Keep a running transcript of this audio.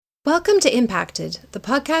Welcome to Impacted, the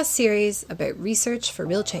podcast series about research for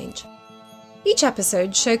real change. Each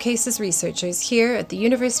episode showcases researchers here at the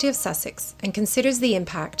University of Sussex and considers the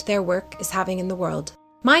impact their work is having in the world.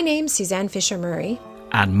 My name's Suzanne Fisher-Murray.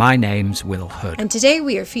 And my name's Will Hood. And today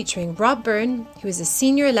we are featuring Rob Byrne, who is a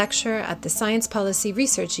senior lecturer at the Science Policy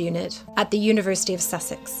Research Unit at the University of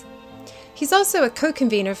Sussex. He's also a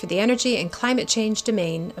co-convener for the Energy and Climate Change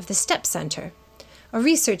domain of the STEP Centre, a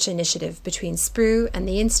research initiative between SPRU and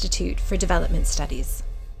the Institute for Development Studies.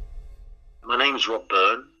 My name's Rob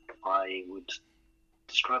Byrne. I would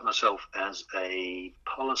describe myself as a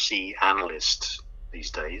policy analyst these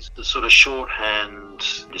days. The sort of shorthand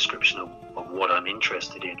description of what I'm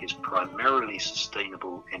interested in is primarily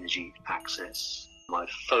sustainable energy access. My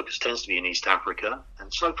focus tends to be in East Africa,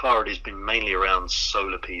 and so far it has been mainly around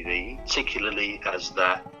solar PV, particularly as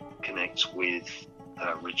that connects with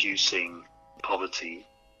reducing poverty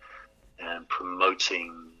and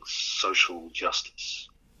promoting social justice.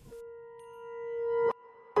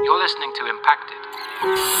 You're listening to Impacted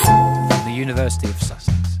from the University of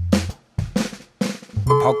Sussex, a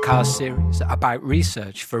podcast series about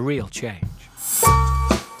research for real change.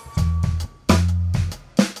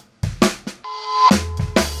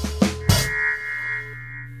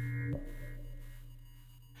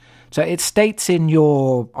 So it states in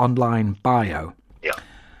your online bio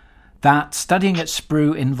that studying at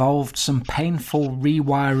SPRU involved some painful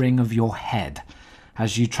rewiring of your head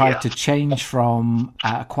as you tried to change from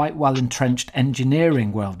a quite well-entrenched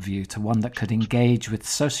engineering worldview to one that could engage with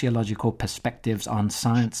sociological perspectives on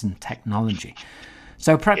science and technology.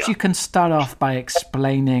 So perhaps you can start off by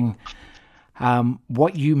explaining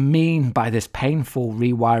what you mean by this painful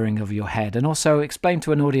rewiring of your head, and also explain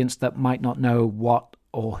to an audience that might not know what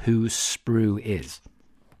or who SPRU is.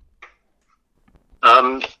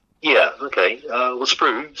 Well,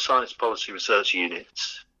 SPRU, Science Policy Research Unit,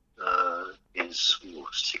 is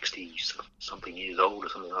 60-something years old or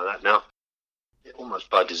something like that now. Almost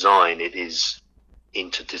by design, it is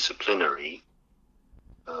interdisciplinary.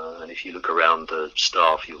 And if you look around the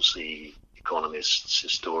staff, you'll see economists,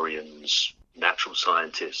 historians, natural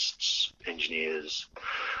scientists, engineers,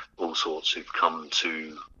 all sorts who've come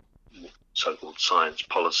to so-called science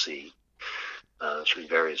policy through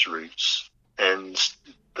various routes. And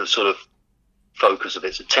the sort of focus of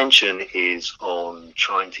its attention is on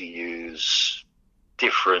trying to use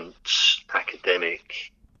different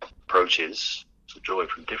academic approaches, so drawing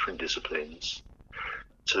from different disciplines,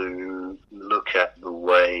 to look at the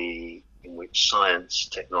way in which science,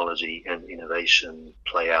 technology, and innovation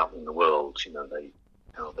play out in the world.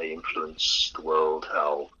 How they influence the world,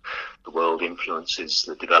 how the world influences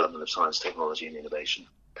the development of science, technology, and innovation.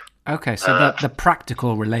 Okay, so the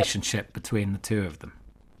practical relationship between the two of them.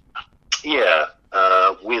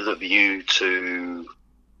 With a view to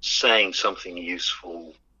saying something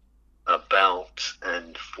useful about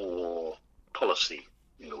and for policy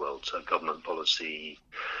in the world. So government policy,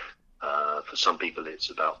 for some people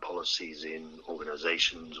it's about policies in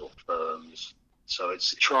organizations or firms. So it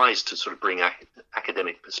tries to sort of bring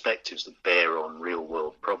academic perspectives that bear on real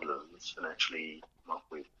world problems and actually come up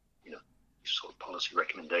with sort of policy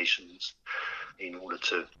recommendations in order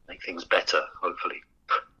to make things better, hopefully.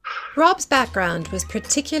 Rob's background was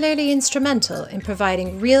particularly instrumental in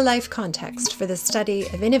providing real-life context for the study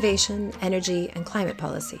of innovation, energy and climate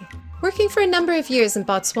policy. Working for a number of years in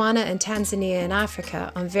Botswana and Tanzania in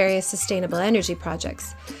Africa on various sustainable energy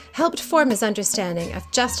projects helped form his understanding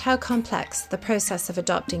of just how complex the process of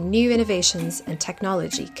adopting new innovations and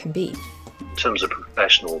technology can be. In terms of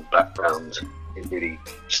professional background, it really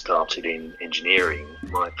started in engineering.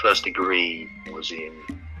 My first degree was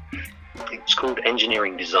it's called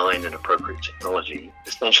Engineering Design and Appropriate Technology,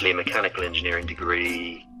 essentially a mechanical engineering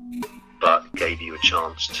degree, but gave you a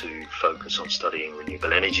chance to focus on studying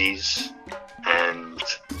renewable energies and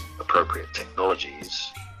appropriate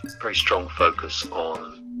technologies. Very strong focus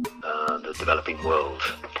on the developing world.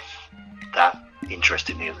 That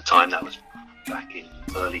interested me at the time. That was back in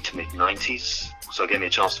early to mid-90s. So it gave me a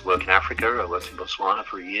chance to work in Africa. I worked in Botswana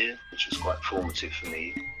for a year, which was quite formative for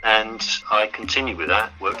me. And I continued with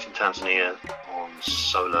that, worked in Tanzania on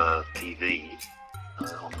solar PV,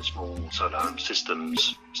 on the small solar home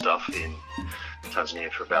systems stuff in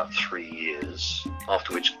Tanzania for about 3 years.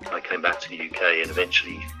 After which I came back to the UK and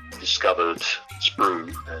eventually discovered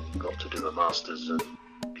SPRU and got to do a master's and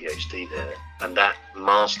PhD there. And that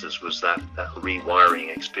master's was that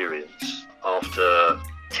rewiring experience after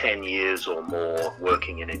 10 years or more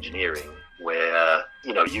working in engineering, where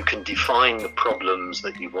you can define the problems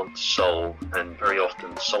that you want to solve and very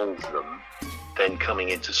often solve them then coming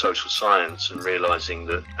into social science and realizing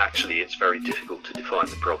that actually it's very difficult to define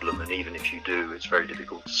the problem, and even if you do, it's very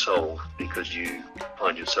difficult to solve because you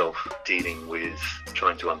find yourself dealing with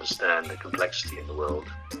trying to understand the complexity in the world.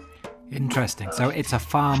 Interesting. So it's a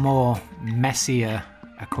far more messier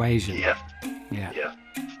equation. Yeah.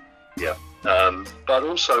 But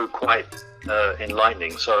also quite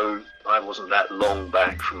enlightening. So I wasn't that long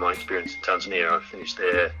back from my experience in Tanzania. I finished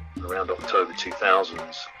there around October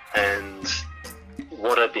 2000s. And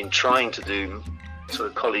what I've been trying to do, sort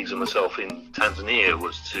of colleagues and myself in Tanzania,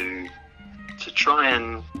 was to try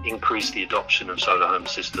and increase the adoption of solar home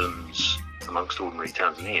systems amongst ordinary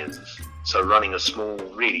Tanzanians. So running a small,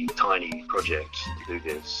 really tiny project to do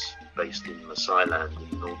this, based in Masailand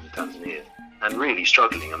in northern Tanzania, and really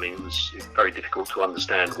struggling. I mean, it was very difficult to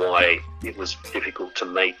understand why it was difficult to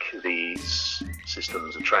make these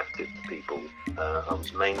systems attractive to people. I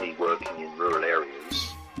was mainly working in rural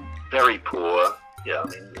areas, very poor,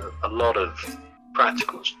 a lot of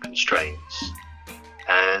practical constraints,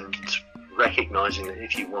 and recognizing that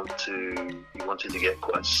if you wanted to get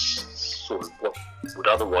quite sort of what would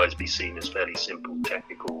otherwise be seen as fairly simple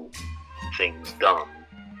technical things done,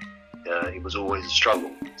 it was always a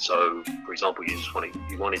struggle. So, for example,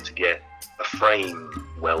 you wanted to get a frame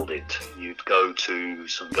welded. You'd go to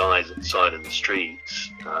some guys at the side of the street,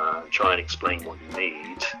 try and explain what you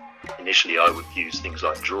need. Initially, I would use things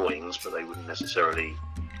like drawings, but they wouldn't necessarily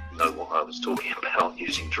know what I was talking about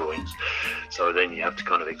using drawings. So then you have to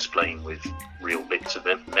kind of explain with real bits of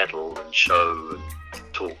metal and show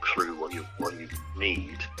and talk through what you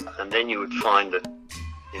need. And then you would find that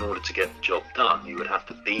in order to get the job done, you would have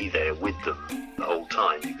to be there with them the whole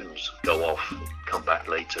time. You couldn't just go off and come back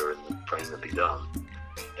later and the frame would be done.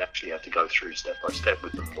 You actually have to go through step by step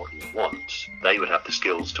with them what you want. They would have the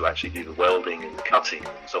skills to actually do the welding and the cutting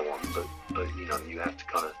and so on, but you have to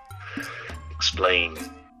kind of explain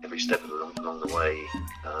every step along the way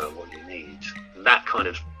what you need. And that kind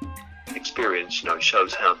of experience,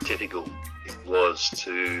 shows how difficult it was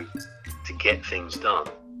to get things done.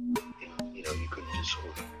 You couldn't just sort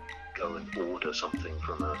of go and order something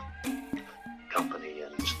from a company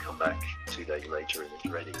and just come back 2 days later and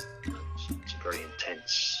it's ready. It's a very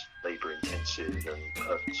intense, labour-intensive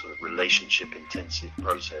and sort of relationship-intensive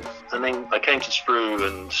process. And then I came to SPRU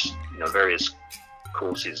and various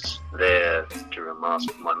courses there during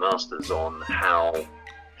my master's on how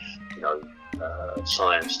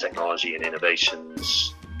science, technology and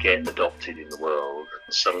innovations get adopted in the world.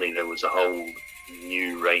 Suddenly there was a whole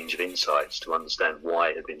new range of insights to understand why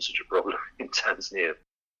it had been such a problem in Tanzania.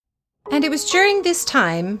 And it was during this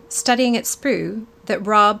time, studying at SPRU, that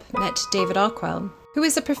Rob met David Ockwell, who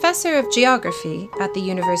is a professor of geography at the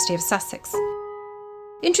University of Sussex.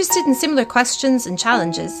 Interested in similar questions and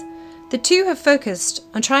challenges, the two have focused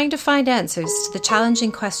on trying to find answers to the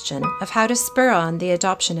challenging question of how to spur on the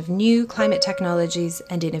adoption of new climate technologies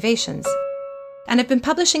and innovations, and have been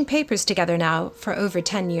publishing papers together now for over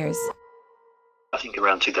 10 years. I think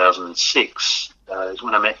around 2006 is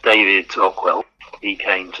when I met David Ockwell. He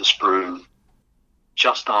came to SPRU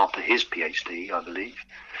just after his PhD, I believe,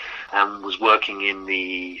 and was working in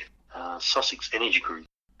the Sussex Energy Group.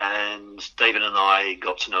 And David and I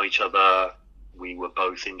got to know each other. We were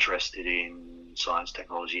both interested in science,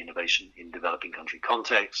 technology, innovation in developing country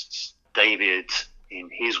contexts. David, in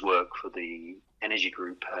his work for the Energy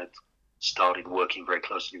Group, had started working very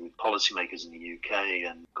closely with policymakers in the UK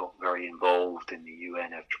and got very involved in the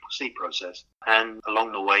UN FCCC process. And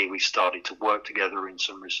along the way, we started to work together in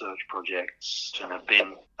some research projects and have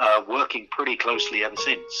been working pretty closely ever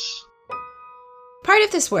since. Part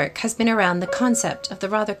of this work has been around the concept of the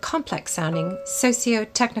rather complex-sounding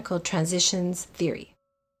socio-technical transitions theory.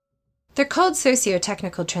 They're called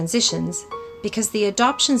socio-technical transitions because the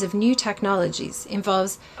adoptions of new technologies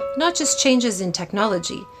involves not just changes in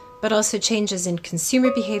technology, but also changes in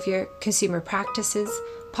consumer behavior, consumer practices,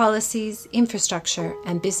 policies, infrastructure,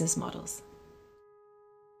 and business models.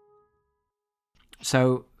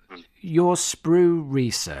 So your SPRU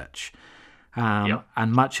research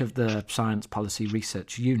and much of the Science Policy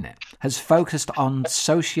Research Unit has focused on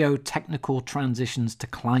socio-technical transitions to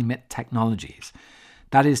climate technologies.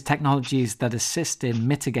 That is, technologies that assist in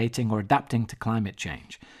mitigating or adapting to climate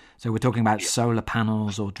change. So we're talking about solar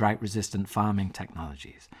panels or drought-resistant farming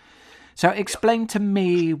technologies. So explain to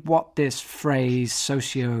me what this phrase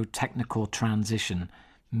socio-technical transition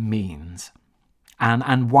means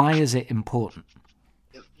and why is it important?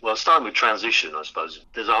 Well, starting with transition, I suppose,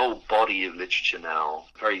 there's a whole body of literature now,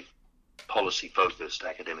 very policy-focused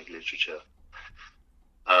academic literature,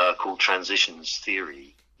 called transitions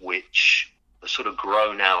theory, which has sort of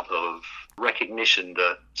grown out of recognition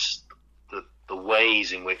that the the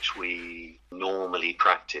ways in which we normally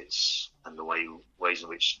practice and the ways in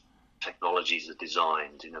which technologies are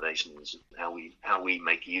designed, innovations, how we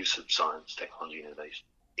make use of science, technology, innovation,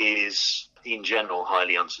 is in general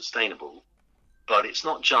highly unsustainable. But it's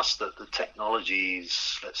not just that the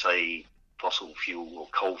technologies, let's say fossil fuel or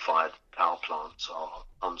coal-fired power plants, are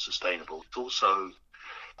unsustainable. It's also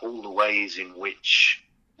all the ways in which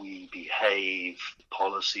we behave,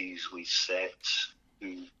 policies we set,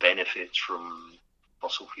 who benefits from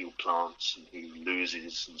fossil fuel plants and who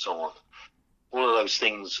loses, and so on. All of those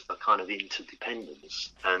things are kind of interdependent,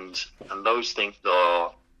 and those things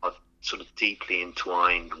are sort of deeply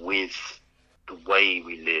entwined with the way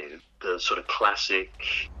we live. The sort of classic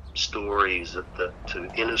stories that to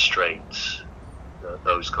illustrate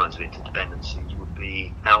those kinds of interdependencies would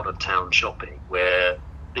be out-of-town shopping, where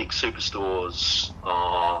big superstores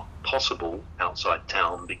are possible outside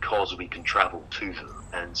town because we can travel to them,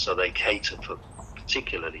 and so they cater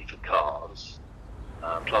particularly for cars.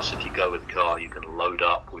 Plus, if you go with a car, you can load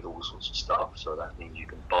up with all sorts of stuff, so that means you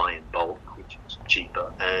can buy in bulk, which is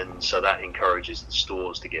cheaper, and so that encourages the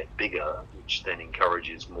stores to get bigger, which then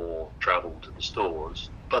encourages more travel to the stores.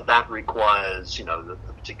 But that requires, the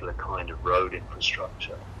particular kind of road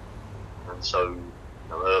infrastructure, and so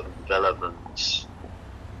urban development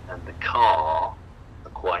and the car are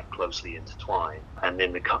quite closely intertwined. And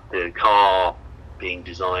then the car being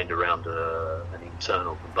designed around an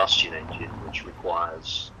internal combustion engine, which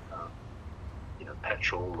requires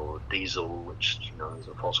petrol or diesel, which is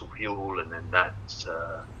a fossil fuel, and then that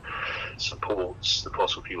supports the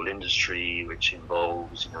fossil fuel industry, which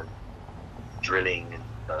involves drilling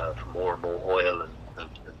for more and more oil and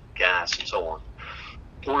gas and so on.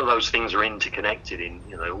 All of those things are interconnected,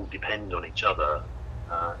 they all depend on each other,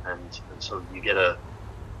 and so you get a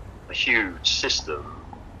huge system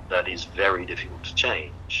that is very difficult to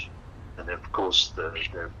change, and then of course there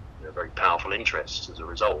are very powerful interests as a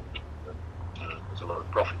result. There's a lot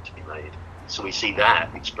of profit to be made. So we see that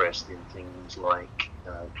expressed in things like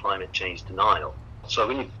climate change denial. So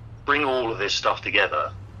when you bring all of this stuff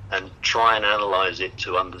together and try and analyze it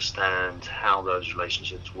to understand how those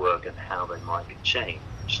relationships work and how they might be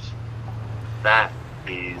changed, that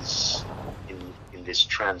is in this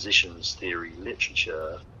transitions theory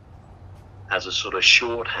literature as a sort of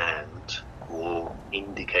shorthand for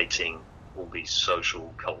indicating all these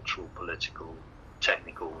social, cultural, political,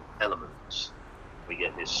 technical elements. We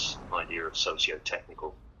get this idea of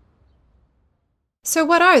socio-technical. So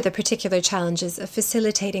what are the particular challenges of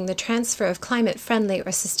facilitating the transfer of climate-friendly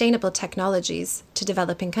or sustainable technologies to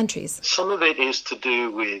developing countries? Some of it is to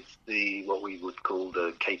do with what we would call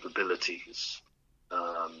the capabilities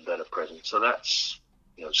that are present. So that's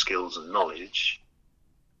skills and knowledge.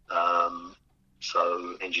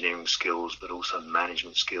 So engineering skills, but also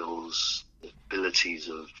management skills, abilities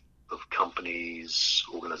of companies,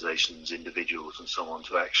 organizations, individuals, and so on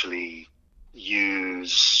to actually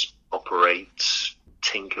use, operate,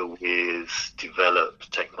 tinker with, develop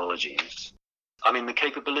technologies. I mean, the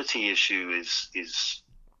capability issue is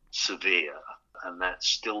severe, and that's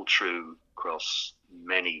still true across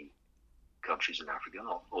many countries in Africa,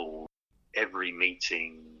 not all. Every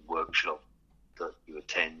meeting, workshop that you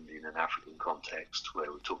attend in an African context where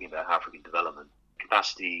we're talking about African development,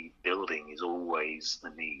 capacity building is always the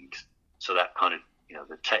need. So that kind of,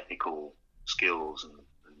 the technical skills and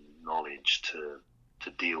knowledge to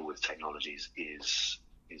deal with technologies is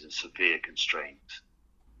a severe constraint.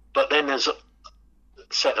 But then there's a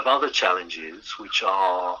set of other challenges which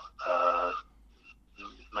are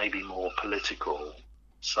maybe more political.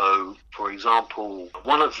 So, for example,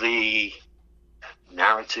 one of the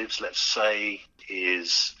narratives, let's say,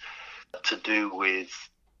 is to do with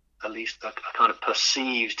at least a kind of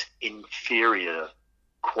perceived inferior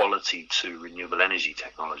quality to renewable energy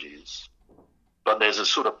technologies. But there's a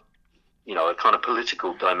sort of, a kind of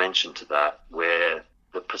political dimension to that, where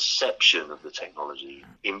the perception of the technology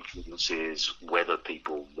influences whether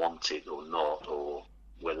people want it or not, or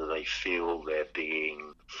whether they feel they're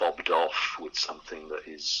being fobbed off with something that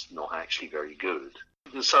is not actually very good.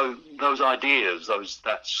 So those ideas, those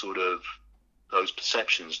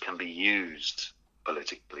perceptions can be used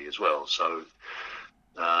politically as well. So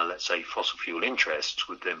let's say fossil fuel interests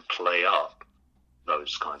would then play up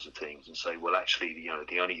those kinds of things and say, well, actually,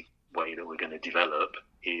 the only way that we're going to develop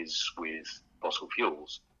is with fossil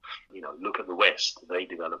fuels. Look at the West, they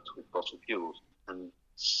developed with fossil fuels. And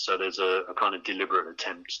so there's a kind of deliberate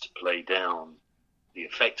attempt to play down the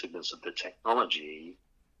effectiveness of the technology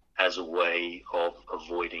as a way of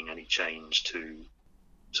avoiding any change to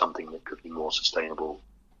something that could be more sustainable,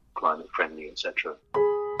 climate friendly, etc.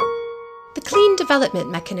 The Clean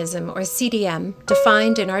Development Mechanism, or CDM,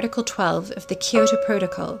 defined in Article 12 of the Kyoto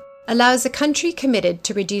Protocol, allows a country committed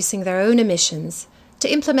to reducing their own emissions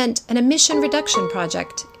to implement an emission reduction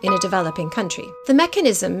project in a developing country. The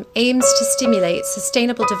mechanism aims to stimulate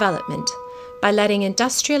sustainable development by letting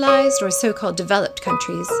industrialized or so-called developed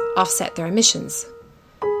countries offset their emissions.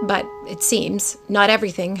 But it seems not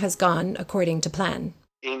everything has gone according to plan.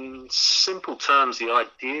 In simple terms, the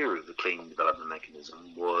idea of the Clean Development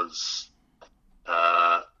Mechanism was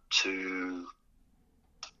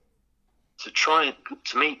to try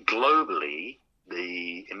to meet globally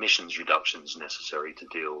the emissions reductions necessary to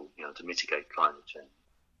to mitigate climate change.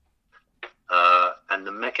 And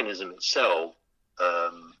the mechanism itself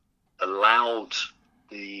allowed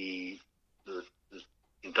the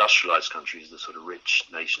industrialized countries, the sort of rich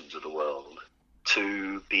nations of the world,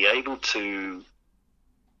 to be able to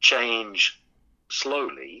change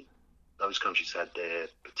slowly. Those countries had their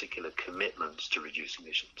particular commitments to reduce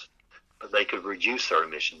emissions, but they could reduce their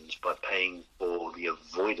emissions by paying for the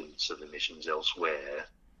avoidance of emissions elsewhere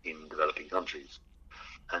in developing countries.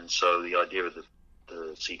 And so the idea of the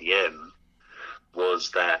CDM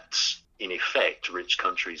was that, in effect, rich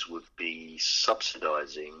countries would be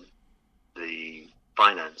subsidizing the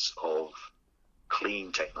finance of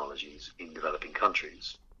clean technologies in developing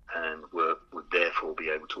countries and would therefore be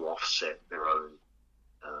able to offset their own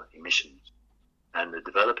emissions. And the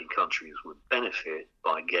developing countries would benefit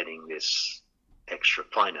by getting this extra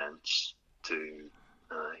finance to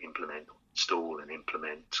install and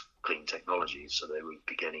implement clean technologies, so they would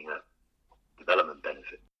be getting a development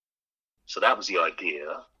benefit. So that was the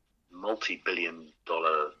idea,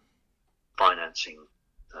 multi-billion-dollar financing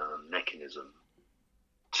mechanism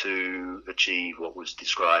to achieve what was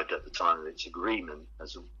described at the time of its agreement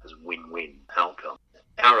as a win-win outcome.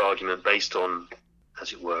 Our argument, based on,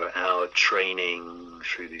 as it were, our training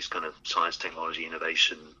through these kind of science, technology,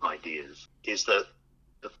 innovation ideas, is that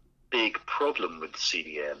the big problem with the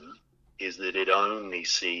CDM is that it only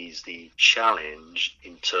sees the challenge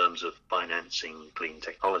in terms of financing clean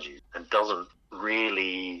technology and doesn't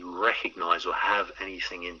really recognize or have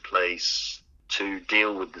anything in place to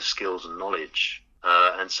deal with the skills and knowledge.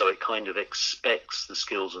 And so it kind of expects the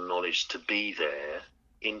skills and knowledge to be there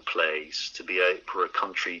in place for a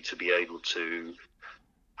country to be able to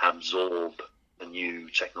absorb a new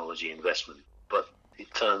technology investment. But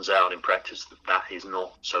it turns out in practice that is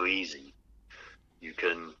not so easy. You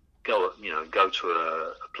can go to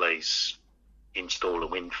a place, install a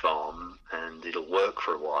wind farm, and it'll work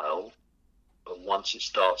for a while. But once it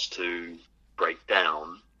starts to break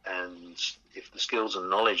down, and if the skills and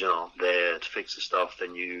knowledge aren't there to fix the stuff,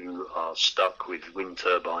 then you are stuck with wind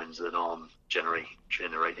turbines that aren't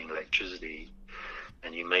generating electricity,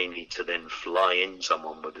 and you may need to then fly in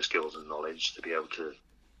someone with the skills and knowledge to be able to,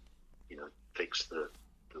 fix the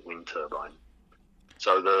wind turbine.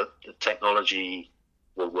 So the technology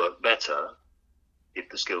will work better if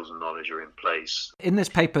the skills and knowledge are in place. In this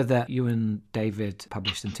paper that you and David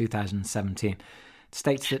published in 2017, it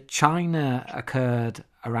states that China occurred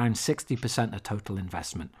around 60% of total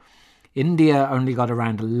investment. India only got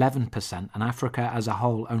around 11%, and Africa as a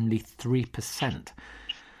whole only 3%.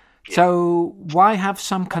 Yeah. So why have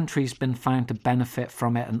some countries been found to benefit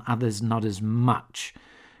from it and others not as much?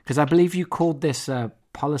 Because I believe you called this a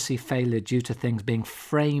policy failure due to things being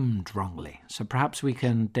framed wrongly. So perhaps we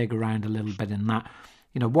can dig around a little bit in that.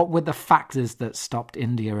 What were the factors that stopped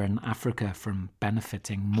India and Africa from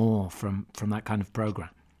benefiting more from that kind of program?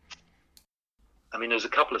 I mean, there's a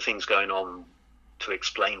couple of things going on to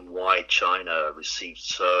explain why China received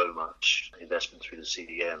so much investment through the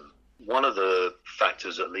CDM. One of the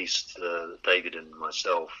factors, at least David and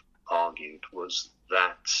myself argued, was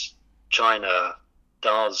that China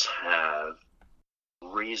does have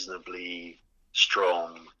reasonably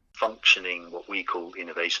strong functioning, what we call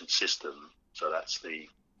innovation system. So that's the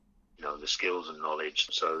skills and knowledge.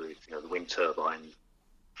 So if the wind turbine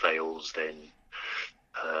fails, then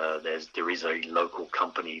there is a local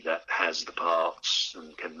company that has the parts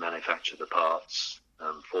and can manufacture the parts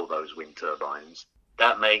for those wind turbines.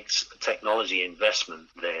 That makes technology investment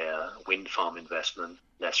there, wind farm investment,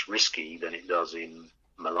 less risky than it does in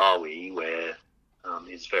Malawi, where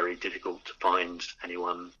it's very difficult to find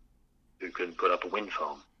anyone who can put up a wind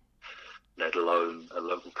farm, let alone a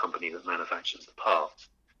local company that manufactures the parts,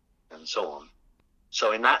 and so on.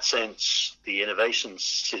 So in that sense, the innovation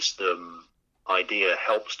system idea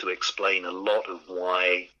helps to explain a lot of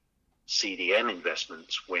why CDM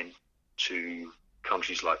investments went to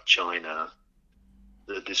countries like China.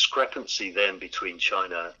 The discrepancy then between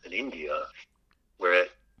China and India, where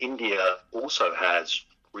India also has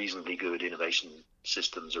reasonably good innovation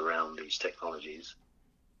systems around these technologies.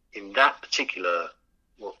 In that particular,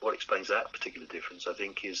 what explains that particular difference, I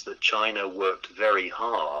think, is that China worked very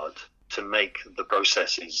hard to make the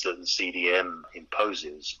processes that the CDM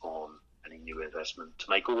imposes on any new investment, to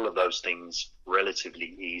make all of those things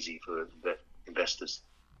relatively easy for investors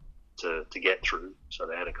to get through. So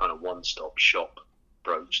they had a kind of one-stop shop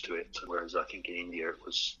approach to it, whereas I think in India it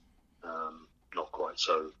was not quite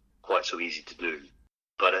so easy to do.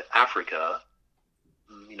 But at Africa,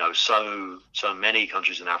 so many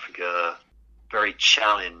countries in Africa, very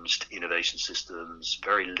challenged innovation systems,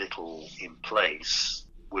 very little in place,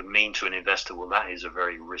 would mean to an investor, well, that is a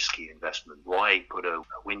very risky investment. Why put a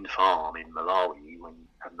wind farm in Malawi when you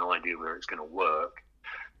have no idea where it's going to work?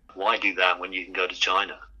 Why do that when you can go to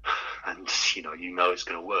China and you know it's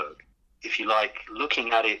going to work? If you like,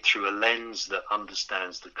 looking at it through a lens that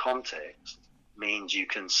understands the context means you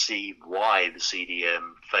can see why the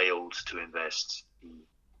CDM failed to invest in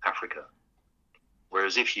Africa.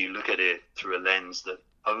 Whereas if you look at it through a lens that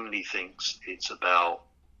only thinks it's about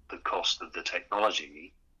the cost of the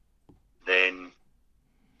technology, then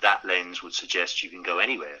that lens would suggest you can go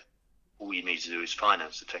anywhere. All you need to do is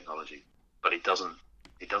finance the technology, but it doesn't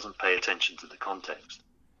pay attention to the context.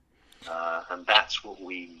 And that's what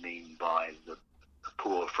we mean by the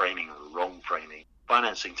poor framing or the wrong framing.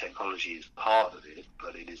 Financing technology is part of it,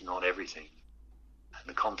 but it is not everything. And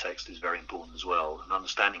the context is very important as well. And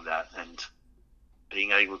understanding that and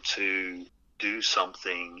being able to do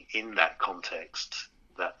something in that context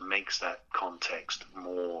that makes that context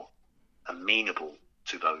more amenable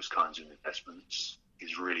to those kinds of investments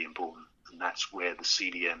is really important. And that's where the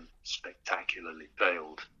CDM spectacularly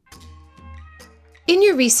failed. In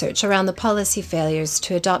your research around the policy failures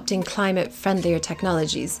to adopting climate-friendlier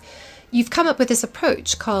technologies, you've come up with this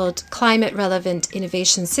approach called Climate Relevant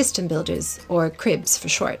Innovation System Builders, or CRIBS for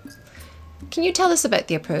short. Can you tell us about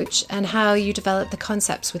the approach and how you developed the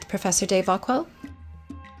concepts with Professor Dave Ockwell?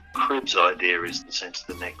 CRIBS' idea is, in a sense,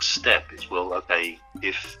 the next step is, well, okay,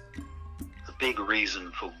 if the big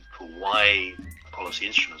reason for why policy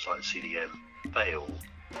instruments like CDM fail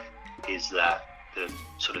is that the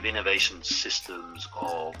sort of innovation systems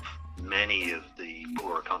of many of the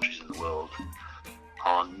poorer countries in the world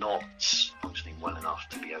are not functioning well enough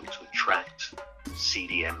to be able to attract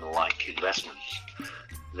CDM-like investments,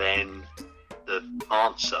 then the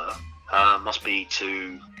answer must be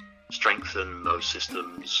to strengthen those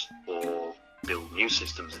systems or build new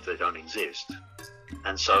systems if they don't exist.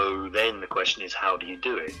 And so then the question is, how do you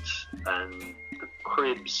do it? And the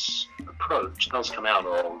CRIBS approach does come out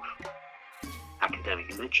of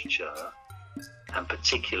academic literature, and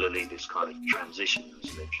particularly this kind of transitions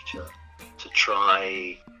literature, to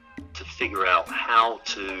try to figure out how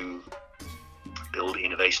to build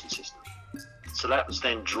innovation systems. So that was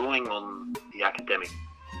then drawing on the academic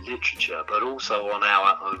literature, but also on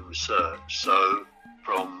our own research. So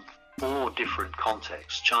from 4 different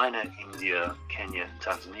contexts, China, India, Kenya, and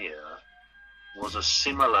Tanzania, was a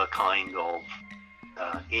similar kind of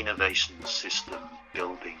innovation system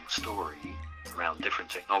building story around different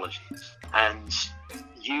technologies. And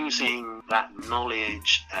using that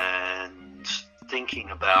knowledge and thinking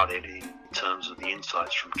about it in terms of the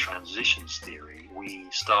insights from transitions theory, we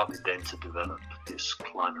started then to develop this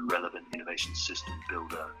climate relevant innovation system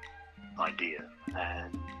builder idea.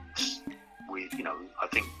 And we, I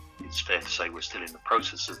think it's fair to say we're still in the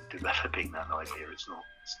process of developing that idea. It's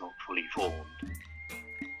not fully formed.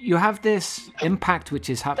 You have this impact which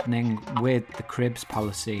is happening with the CRIBS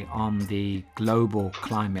policy on the global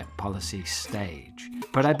climate policy stage.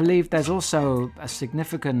 But I believe there's also a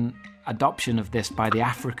significant adoption of this by the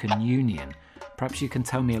African Union. Perhaps you can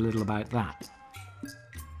tell me a little about that.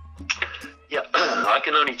 Yeah, I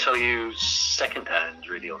can only tell you secondhand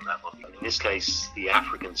really on that one. In this case, the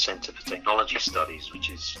African Centre for Technology Studies, which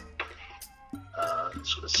is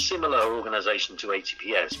sort of similar organisation to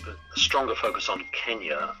ATPS, but a stronger focus on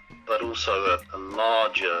Kenya, but also a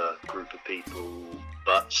larger group of people,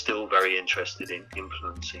 but still very interested in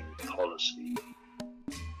influencing policy.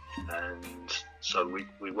 And so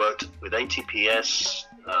we worked with ATPS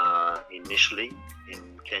initially in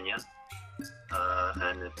Kenya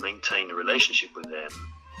and have maintained a relationship with them.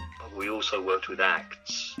 But we also worked with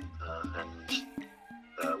ACTS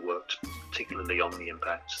and worked particularly on the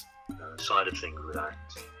impact side of things with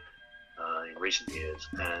ACTS in recent years.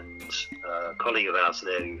 And a colleague of ours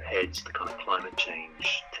there who heads the kind of climate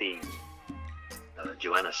change team,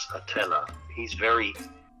 Johannes Atella, he's very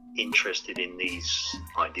interested in these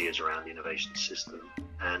ideas around the innovation system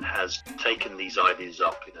and has taken these ideas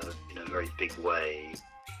up in a very big way.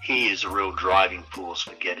 He is a real driving force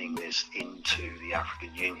for getting this into the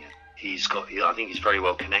African Union. I think he's very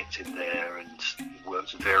well connected there, and he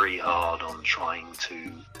works very hard on trying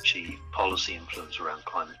to achieve policy influence around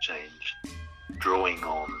climate change, drawing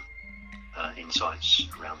on insights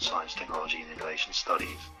around science, technology, and innovation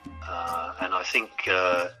studies. And I think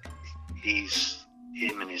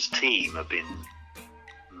him and his team have been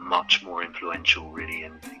much more influential, really,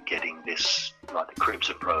 in getting this, like the Cribs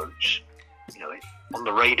approach, on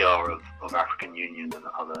the radar of African Union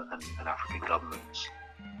and African governments.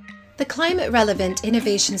 The climate-relevant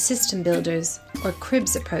innovation system builders, or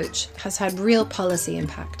Cribs approach, has had real policy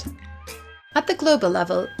impact. At the global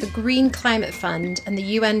level, the Green Climate Fund and the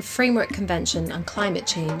UN Framework Convention on Climate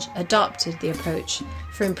Change adopted the approach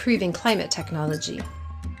for improving climate technology.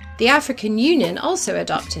 The African Union also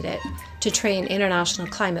adopted it to train international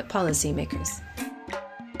climate policymakers.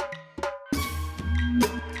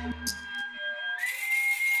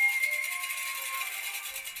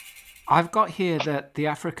 I've got here that the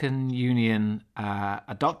African Union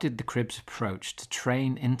adopted the Cribs approach to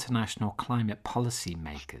train international climate policy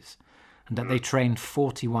makers, and that they trained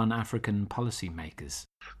 41 African policy makers.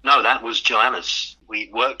 No, that was Joanna's.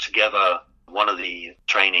 We worked together. One of the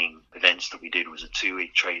training events that we did was a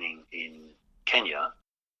 2-week training in Kenya,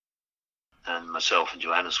 and myself and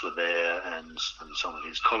Johannes were there, and some of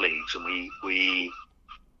his colleagues, and we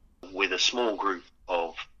with a small group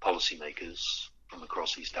of policymakers from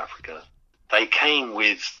across East Africa. They came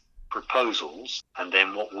with proposals, and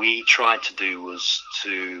then what we tried to do was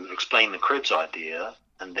to explain the Cribs idea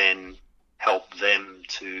and then help them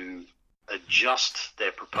to adjust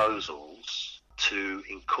their proposals to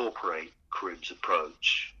incorporate Cribs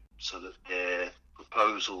approach, so that their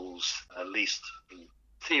proposals, at least in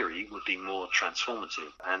theory, would be more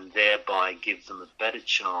transformative, and thereby give them a better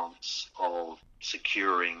chance of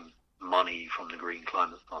securing money from the Green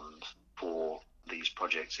Climate Fund for these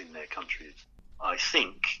projects in their countries. I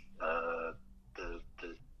think the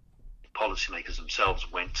policymakers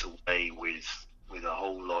themselves went away with a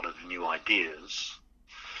whole lot of new ideas,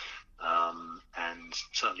 and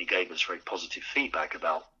certainly gave us very positive feedback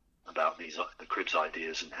about the Cribs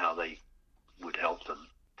ideas and how they would help them.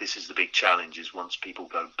 This is the big challenge: is once people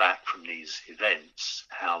go back from these events,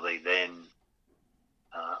 how they then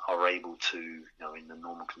are able to, in the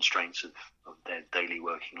normal constraints of their daily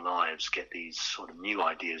working lives, get these sort of new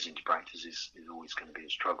ideas into practice is always going to be a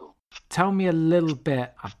struggle. Tell me a little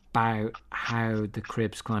bit about how the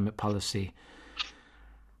Cribs climate policy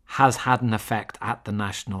has had an effect at the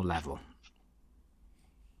national level.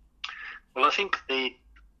 Well, I think the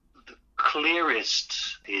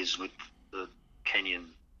clearest is with the Kenyan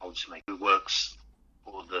policymaker who works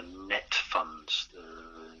for the NET Fund, the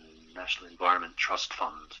National Environment Trust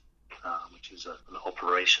Fund, which is an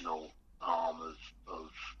operational arm of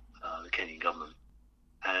the Kenyan government.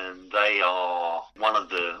 And they are one of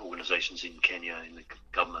the organisations in Kenya, in the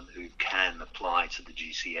government, who can apply to the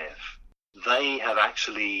GCF. They have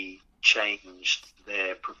actually changed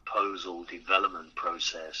their proposal development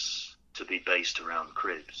process to be based around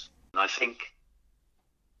Cribs. And I think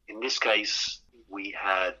in this case, we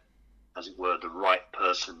had, as it were, the right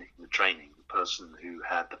person in the training, the person who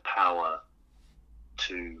had the power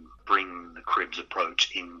to bring the Cribs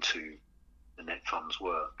approach into the Net Fund's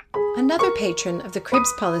work. Another patron of the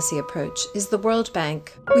Cribs policy approach is the World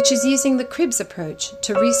Bank, which is using the Cribs approach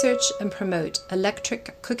to research and promote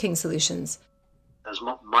electric cooking solutions. As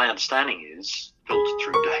my understanding is, filtered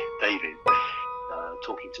through David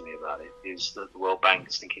talking to me about it, is that the World Bank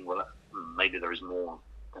is thinking, well, maybe there is more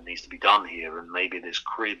that needs to be done here, and maybe this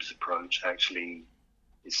Cribs approach actually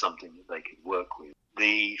is something that they could work with.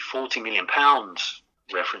 The £40 million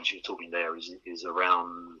reference you're talking there is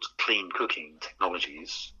around clean cooking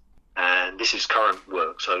technologies, and this is current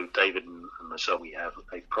work. So David and myself, we have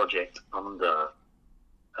a project under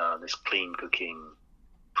this clean cooking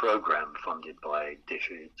program funded by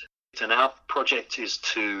DFID. And our project is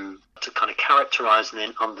to kind of characterize and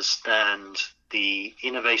then understand the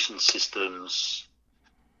innovation systems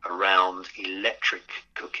around electric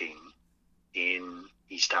cooking in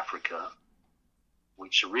East Africa,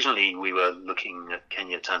 which originally we were looking at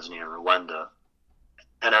Kenya, Tanzania, and Rwanda.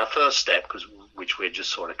 And our first step, which we're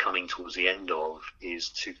just sort of coming towards the end of, is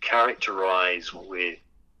to characterize what we're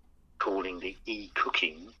calling the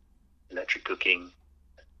e-cooking, electric cooking,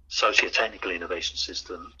 socio-technical innovation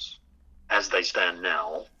systems as they stand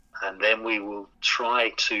now. And then we will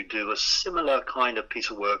try to do a similar kind of piece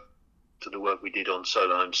of work to the work we did on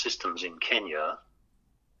solar home systems in Kenya.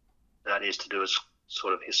 That is to do a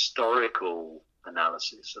sort of historical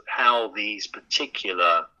analysis of how these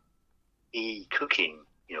particular e-cooking,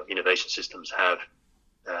 innovation systems have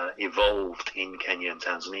evolved in Kenya and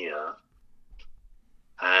Tanzania,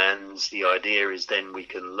 And the idea is then we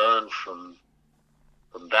can learn from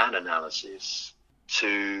that analysis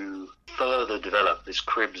to further develop this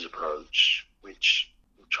Cribs approach, which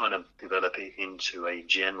we're trying to develop it into a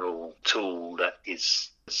general tool that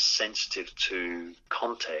is sensitive to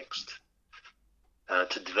context,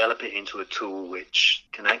 to develop it into a tool which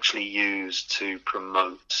can actually use to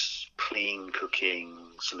promote clean cooking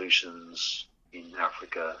solutions in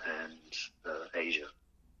Africa and Asia.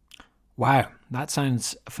 Wow, that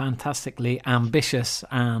sounds fantastically ambitious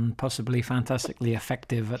and possibly fantastically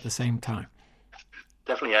effective at the same time.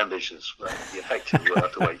 Definitely ambitious, but the effective we'll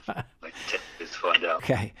have to wait maybe 10 years to find out.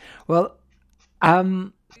 Okay, well,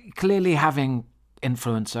 clearly having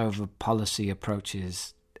influence over policy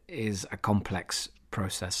approaches is a complex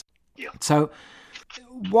process. Yeah. So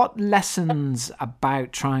what lessons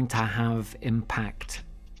about trying to have impact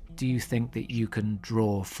do you think that you can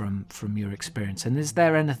draw from your experience? And is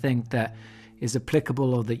there anything that is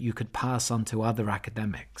applicable or that you could pass on to other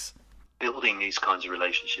academics? Building these kinds of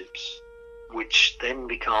relationships, which then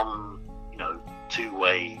become,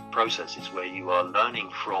 two-way processes where you are learning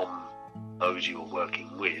from those you're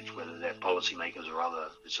working with, whether they're policymakers or other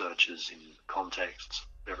researchers in contexts,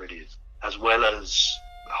 whatever it is, as well as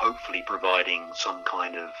hopefully providing some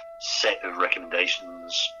kind of set of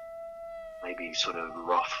recommendations, maybe sort of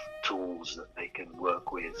rough tools that they can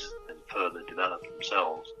work with and further develop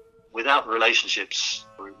themselves. Without relationships,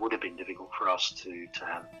 it would have been difficult for us to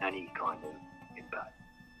have any kind of impact.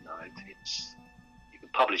 You can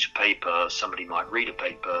publish a paper, somebody might read a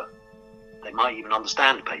paper, they might even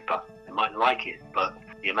understand the paper, they might like it, but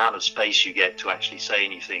the amount of space you get to actually say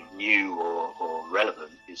anything new or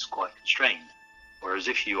relevant is quite constrained. Whereas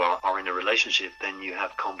if you are in a relationship, then you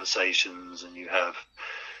have conversations and you have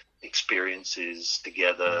experiences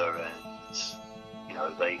together,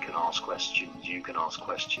 and they can ask questions, you can ask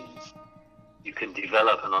questions. You can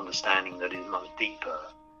develop an understanding that is much deeper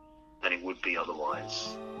than it would be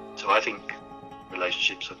otherwise. So I think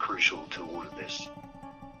relationships are crucial to all of this.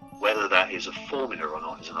 Whether that is a formula or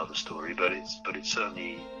not is another story, but it's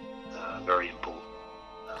certainly a very important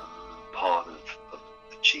part of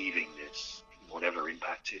achieving this, whatever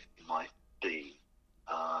impact it might be.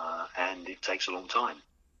 And it takes a long time.